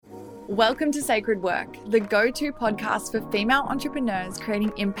Welcome to Sacred Work, the go-to podcast for female entrepreneurs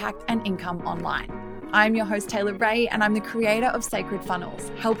creating impact and income online. I'm your host, Taylor Ray, and I'm the creator of Sacred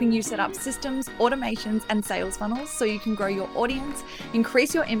Funnels, helping you set up systems, automations, and sales funnels so you can grow your audience,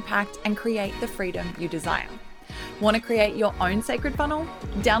 increase your impact, and create the freedom you desire. Want to create your own sacred funnel?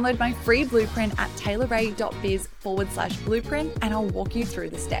 Download my free blueprint at taylorray.biz/blueprint, and I'll walk you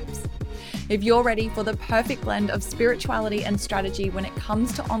through the steps. If you're ready for the perfect blend of spirituality and strategy when it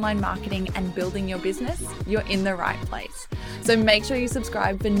comes to online marketing and building your business, you're in the right place. So make sure you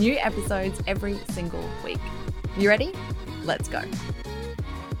subscribe for new episodes every single week. You ready? Let's go.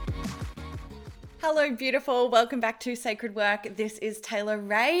 Hello, beautiful. Welcome back to Sacred Work. This is Taylor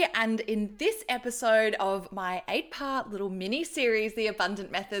Ray, and in this episode of my 8-part little mini series, The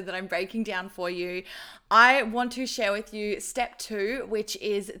Abundant Method, that I'm breaking down for you, I want to share with you step 2, which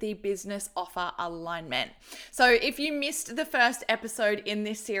is the business offer alignment. So if you missed the first episode in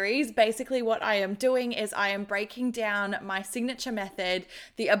this series, basically what I am doing is I am breaking down my signature method,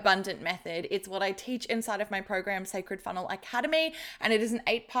 the Abundant Method. It's what I teach inside of my program, Sacred Funnel Academy, and it is an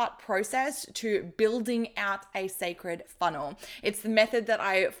 8-part process to building out a sacred funnel. It's the method that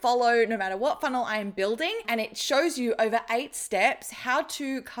I follow no matter what funnel I am building, and it shows you over 8 steps how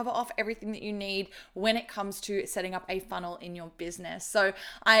to cover off everything that you need when it comes to setting up a funnel in your business. So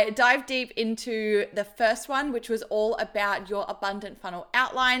I dive deep into the first one, which was all about your abundant funnel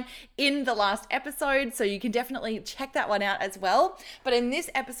outline in the last episode. So you can definitely check that one out as well. But in this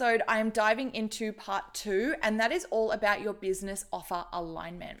episode, I am diving into part 2, and that is all about your business offer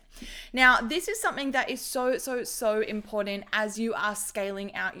alignment. Now, this is something that is so important as you are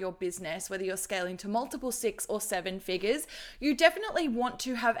scaling out your business, whether you're scaling to multiple 6 or 7 figures. You definitely want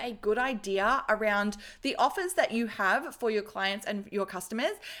to have a good idea around the offers that you have for your clients and your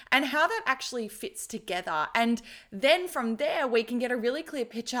customers and how that actually fits together. And then from there, we can get a really clear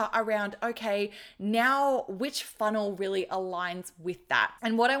picture around, okay, now which funnel really aligns with that.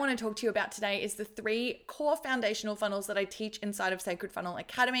 And what I want to talk to you about today is the 3 core foundational funnels that I teach inside of Sacred Funnel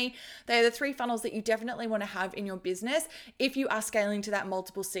Academy. They are the 3 funnels that you definitely want to have in your business if you are scaling to that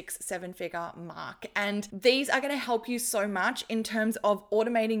multiple 6-7 figure mark. And these are going to help you so much in terms of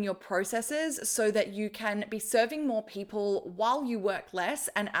automating your processes so that you can be serving more people while you work less,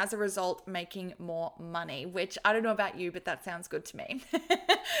 and as a result making more money, which I don't know about you, but that sounds good to me.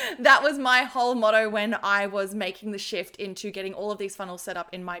 That was my whole motto when I was making the shift into getting all of these funnels set up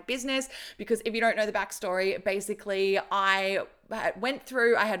in my business, because if you don't know the backstory, basically I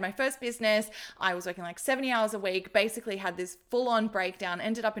had my first business. I was working like 70 hours a week, basically had this full-on breakdown,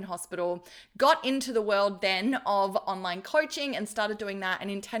 ended up in hospital, got into the world then of online coaching and started doing that. And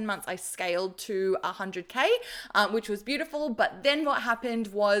in 10 months, I scaled to 100K, which was beautiful. But then what happened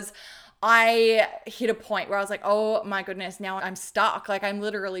was I hit a point where I was like, oh my goodness, now I'm stuck. Like I'm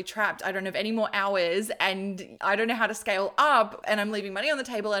literally trapped. I don't have any more hours and I don't know how to scale up, and I'm leaving money on the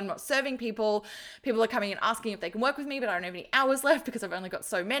table and I'm not serving people. People are coming and asking if they can work with me, but I don't have any hours left because I've only got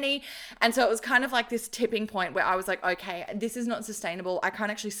so many. And so it was kind of like this tipping point where I was like, okay, this is not sustainable. I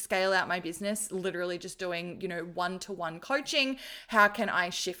can't actually scale out my business, literally just doing, one-to-one coaching. How can I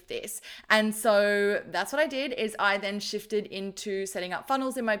shift this? And so that's what I did, is I then shifted into setting up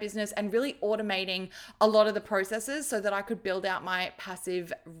funnels in my business and really automating a lot of the processes so that I could build out my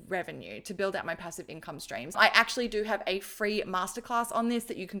passive revenue, to build out my passive income streams. I actually do have a free masterclass on this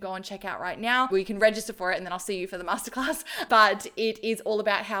that you can go and check out right now, where you can register for it and then I'll see you for the masterclass. But it is all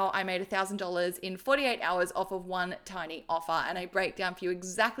about how I made $1,000 in 48 hours off of one tiny offer. And I break down for you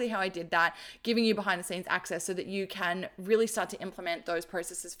exactly how I did that, giving you behind the scenes access so that you can really start to implement those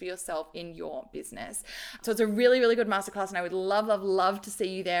processes for yourself in your business. So it's a really, really good masterclass, and I would love to see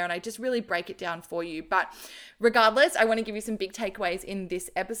you there. And I just really break it down for you. But regardless, I want to give you some big takeaways in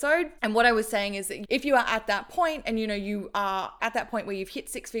this episode. And what I was saying is that if you are at that point and you are at that point where you've hit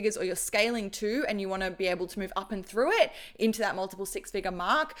 6 figures, or you're scaling to, and you want to be able to move up and through it into that multiple 6-figure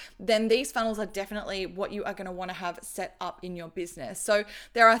mark, then these funnels are definitely what you are going to want to have set up in your business. So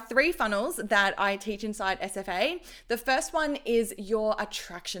there are 3 funnels that I teach inside SFA. The first one is your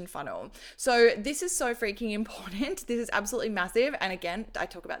attraction funnel. So this is so freaking important. This is absolutely massive. And again, I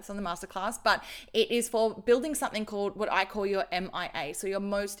talk about this on the masterclass, but it is for building something called what I call your MIA, so your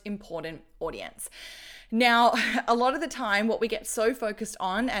most important audience. Now, a lot of the time, what we get so focused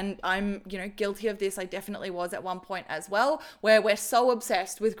on, and I'm, guilty of this, I definitely was at one point as well, where we're so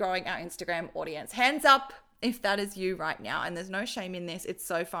obsessed with growing our Instagram audience. Hands up if that is you right now, and there's no shame in this, it's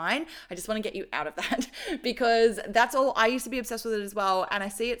so fine. I just want to get you out of that because that's all. I used to be obsessed with it as well. And I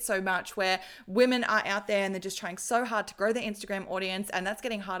see it so much where women are out there and they're just trying so hard to grow their Instagram audience, and that's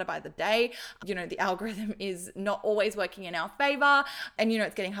getting harder by the day. The algorithm is not always working in our favor, and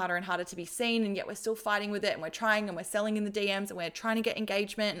it's getting harder and harder to be seen, and yet we're still fighting with it, and we're trying, and we're selling in the DMs, and we're trying to get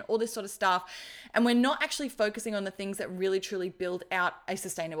engagement and all this sort of stuff. And we're not actually focusing on the things that really truly build out a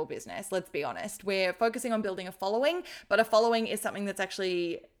sustainable business. Let's be honest. We're focusing on building a following, but a following is something that's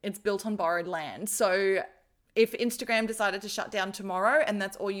it's built on borrowed land. So if Instagram decided to shut down tomorrow and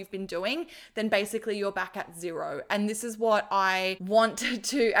that's all you've been doing, then basically you're back at zero. And this is what I want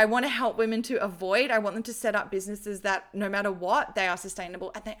to help women to avoid. I want them to set up businesses that no matter what, they are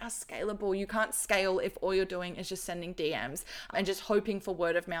sustainable and they are scalable. You can't scale if all you're doing is just sending DMs and just hoping for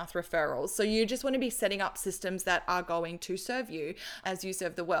word of mouth referrals. So you just want to be setting up systems that are going to serve you as you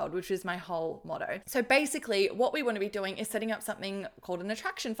serve the world, which is my whole motto. So basically what we want to be doing is setting up something called an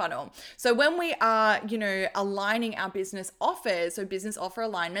attraction funnel. So when we are, aligning our business offers, so business offer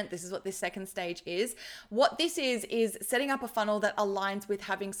alignment, this is what this second stage is. What this is setting up a funnel that aligns with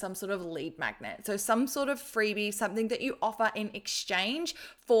having some sort of lead magnet. So some sort of freebie, something that you offer in exchange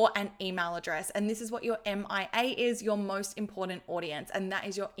for an email address. And this is what your MIA is, your most important audience. And that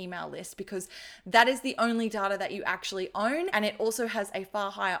is your email list, because that is the only data that you actually own. And it also has a far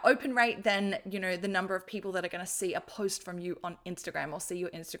higher open rate than, the number of people that are going to see a post from you on Instagram or see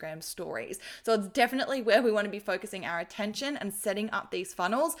your Instagram stories. So it's definitely where we want to be focusing our attention and setting up these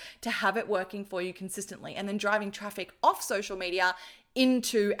funnels to have it working for you consistently, and then driving traffic off social media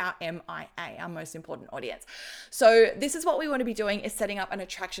into our MIA, our most important audience. So this is what we want to be doing, is setting up an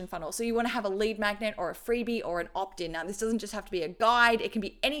attraction funnel. So you want to have a lead magnet or a freebie or an opt-in. Now, this doesn't just have to be a guide. It can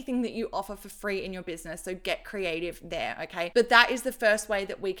be anything that you offer for free in your business. So get creative there, okay? But that is the first way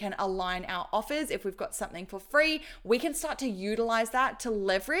that we can align our offers. If we've got something for free, we can start to utilize that to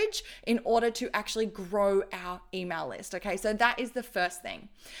leverage in order to actually grow our email list, okay? So that is the first thing.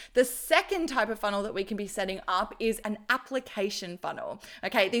 The second type of funnel that we can be setting up is an application funnel.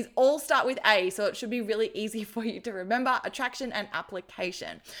 Okay, these all start with A, so it should be really easy for you to remember: attraction and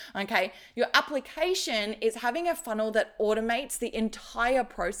application. Okay, your application is having a funnel that automates the entire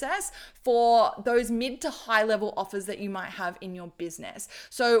process for those mid to high level offers that you might have in your business.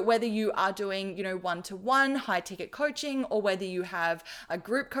 So whether you are doing, one-to-one high ticket coaching, or whether you have a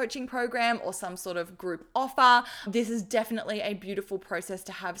group coaching program or some sort of group offer, this is definitely a beautiful process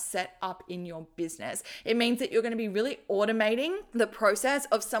to have set up in your business. It means that you're going to be really automating the process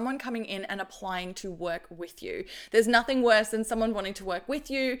of someone coming in and applying to work with you. There's nothing worse than someone wanting to work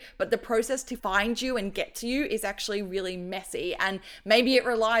with you, but the process to find you and get to you is actually really messy. And maybe it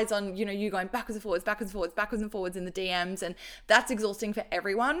relies on, you going backwards and forwards in the DMs, and that's exhausting for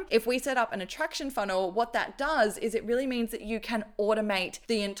everyone. If we set up an attraction funnel, what that does is it really means that you can automate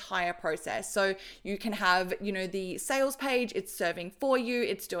the entire process. So you can have, the sales page, it's serving for you,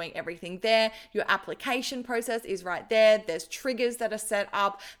 it's doing everything there. Your application process is right there. There's triggers that are set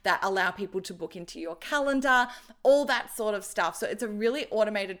up that allow people to book into your calendar, all that sort of stuff. So it's a really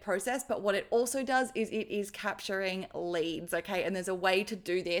automated process, but what it also does is it is capturing leads, okay? And there's a way to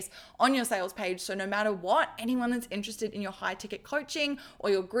do this on your sales page. So no matter what, anyone that's interested in your high ticket coaching or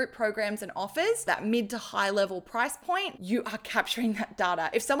your group programs and offers, that mid to high level price point, you are capturing that data.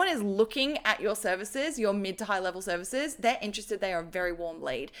 If someone is looking at your services, your mid to high level services, they're interested, they are a very warm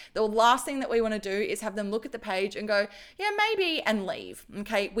lead. The last thing that we want to do is have them look at the page and go, yeah, maybe, and leave.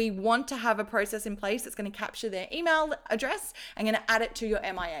 Okay, we want to have a process in place that's going to capture their email address and going to add it to your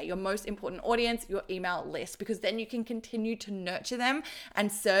MIA, your most important audience, your email list, because then you can continue to nurture them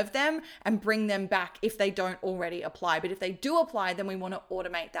and serve them and bring them back if they don't already apply. But if they do apply, then we want to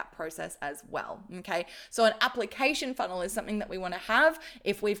automate that process as well. Okay, so an application funnel is something that we want to have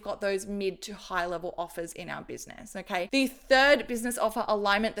if we've got those mid to high level offers in our business. Okay, the third business offer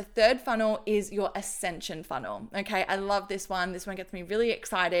alignment, the third funnel is your ascension funnel. Okay, I love this one. This one gets me really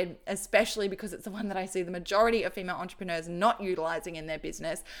excited, especially because it's the one that I see the majority of female entrepreneurs not utilizing in their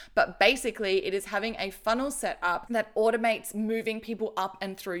business. But basically, it is having a funnel set up that automates moving people up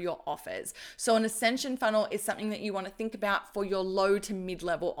and through your offers. So an ascension funnel is something that you want to think about for your low to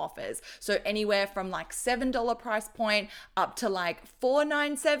mid-level offers. So anywhere from like $7 price point up to like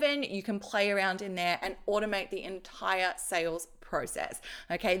 $4.97, you can play around in there and automate the entire sales process.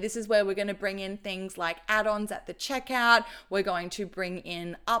 Okay, this is where we're going to bring in things like add-ons at the checkout. We're going to bring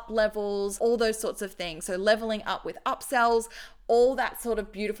in up levels, all those sorts of things. So leveling up with upsells, all that sort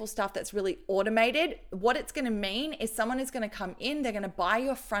of beautiful stuff that's really automated, what it's going to mean is someone is going to come in, they're going to buy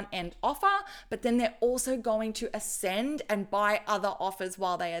your front end offer, but then they're also going to ascend and buy other offers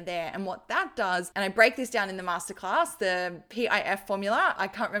while they are there. And what that does, and I break this down in the masterclass, the PIF formula. I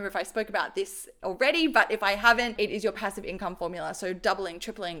can't remember if I spoke about this already, but if I haven't, it is your passive income formula. So doubling,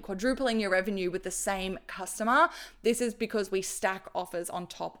 tripling, quadrupling your revenue with the same customer. This is because we stack offers on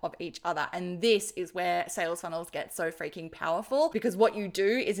top of each other. And this is where sales funnels get so freaking powerful, because what you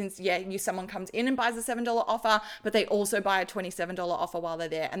do is, someone comes in and buys a $7 offer, but they also buy a $27 offer while they're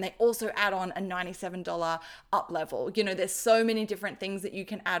there. And they also add on a $97 up level. There's so many different things that you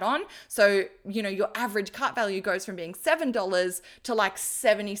can add on. So, your average cart value goes from being $7 to like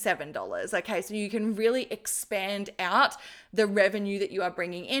 $77. Okay. So you can really expand out the revenue that you are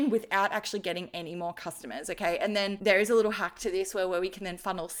bringing in without actually getting any more customers. Okay. And then there is a little hack to this where we can then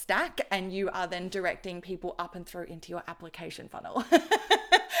funnel stack, and you are then directing people up and through into your application funnel.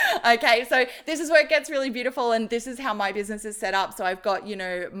 Okay, so this is where it gets really beautiful, and this is how my business is set up. So I've got,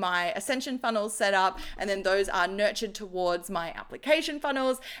 my ascension funnels set up, and then those are nurtured towards my application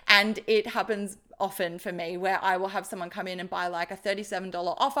funnels, and it happens often for me where I will have someone come in and buy like a $37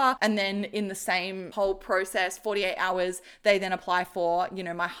 offer, and then in the same whole process, 48 hours, they then apply for,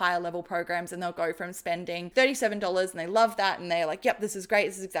 my higher level programs, and they'll go from spending $37 and they love that, and they're like, yep, this is great,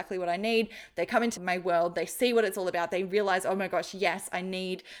 this is exactly what I need. They come into my world, they see what it's all about, they realize, oh my gosh, yes, I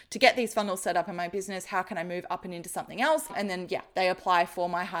need to get these funnels set up in my business. How can I move up and into something else? And then they apply for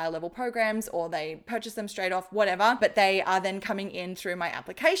my higher level programs, or they purchase them straight off, whatever, but they are then coming in through my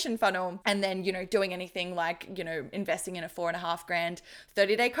application funnel, and then, doing anything like, investing in a $4,500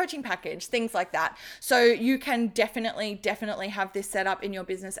 30-day coaching package, things like that. So you can definitely have this set up in your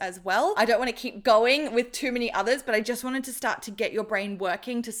business as well. I don't want to keep going with too many others, but I just wanted to start to get your brain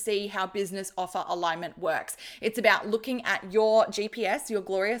working to see how business offer alignment works. It's about looking at your GPS, your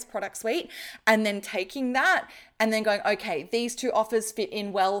glorious product suite, and then taking that and then going, okay, these two offers fit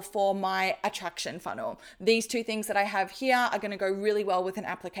in well for my attraction funnel. These two things that I have here are going to go really well with an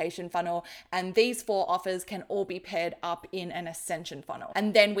application funnel. And these 4 offers can all be paired up in an ascension funnel.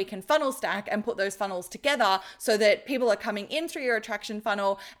 And then we can funnel stack and put those funnels together so that people are coming in through your attraction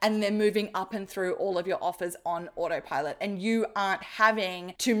funnel and then moving up and through all of your offers on autopilot. And you aren't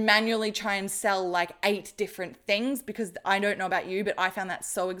having to manually try and sell like 8 different things, because I don't know about you, but I found that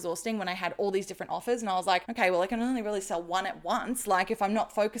so exhausting when I had all these different offers, and I was like, okay, well, I can only really sell one at once. Like if I'm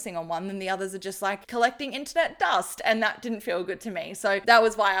not focusing on one, then the others are just like collecting internet dust, and that didn't feel good to me. So that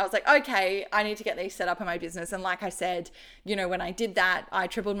was why I was like, okay, I need to get these set up in my business. And like I said, when I did that, I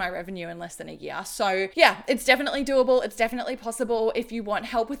tripled my revenue in less than a year. So yeah, it's definitely doable. It's definitely possible. If you want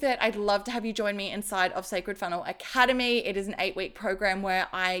help with it, I'd love to have you join me inside of Sacred Funnel Academy. It is an 8-week program where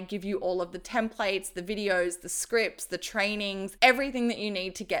I give you all of the templates, the videos, the scripts, the trainings, everything that you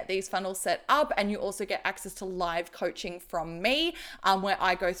need to get these funnels set up. And you also get access to live coaching from me, where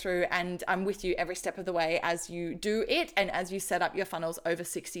I go through and I'm with you every step of the way as you do it and as you set up your funnels over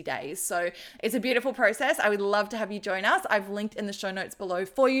 60 days. So it's a beautiful process. I would love to have you join us. I've linked in the show notes below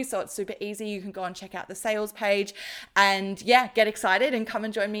for you, so it's super easy. You can go and check out the sales page and get excited and come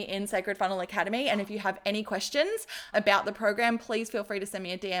and join me in Sacred Funnel Academy. And if you have any questions about the program, please feel free to send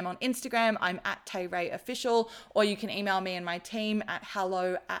me a DM on Instagram. I'm at TayRayOfficial, or you can email me and my team at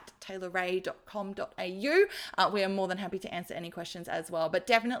hello@taylorray.com.au. We are more than happy to answer any questions as well. But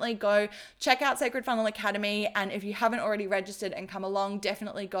definitely go check out Sacred Funnel Academy. And if you haven't already registered and come along,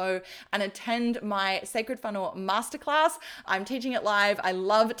 definitely go and attend my Sacred Funnel Masterclass. I'm teaching it live. I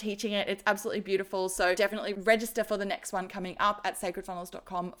love teaching it. It's absolutely beautiful. So definitely register for the next one coming up at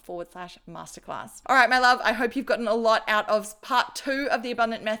sacredfunnels.com/masterclass. All right, my love, I hope you've gotten a lot out of part 2 of the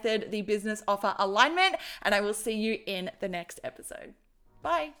Abundant Method, the business offer alignment, and I will see you in the next episode.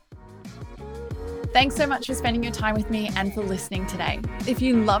 Bye. Thanks so much for spending your time with me and for listening today. If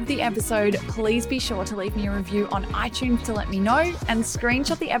you loved the episode, please be sure to leave me a review on iTunes to let me know, and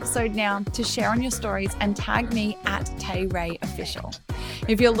screenshot the episode now to share on your stories and tag me at TayRayOfficial.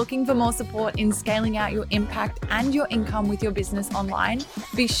 If you're looking for more support in scaling out your impact and your income with your business online,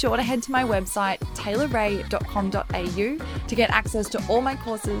 be sure to head to my website, taylorray.com.au, to get access to all my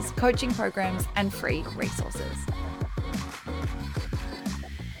courses, coaching programs, and free resources.